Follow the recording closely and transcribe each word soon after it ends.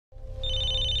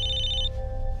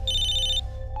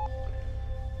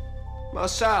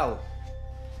Marcel!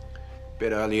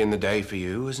 Bit early in the day for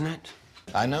you, isn't it?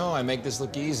 I know, I make this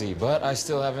look easy, but I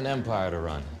still have an empire to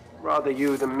run. Rather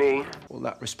you than me. All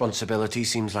that responsibility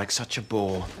seems like such a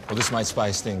bore. Well, this might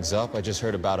spice things up. I just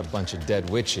heard about a bunch of dead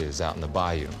witches out in the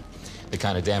bayou. The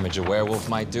kind of damage a werewolf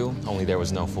might do, only there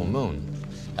was no full moon.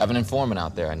 I have an informant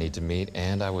out there I need to meet,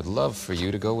 and I would love for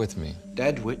you to go with me.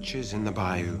 Dead witches in the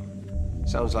bayou.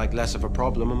 Sounds like less of a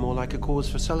problem and more like a cause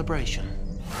for celebration.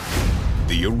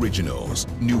 The Originals,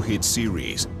 new hit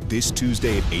series, this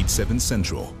Tuesday at 8/7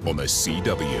 Central on the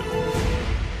CW.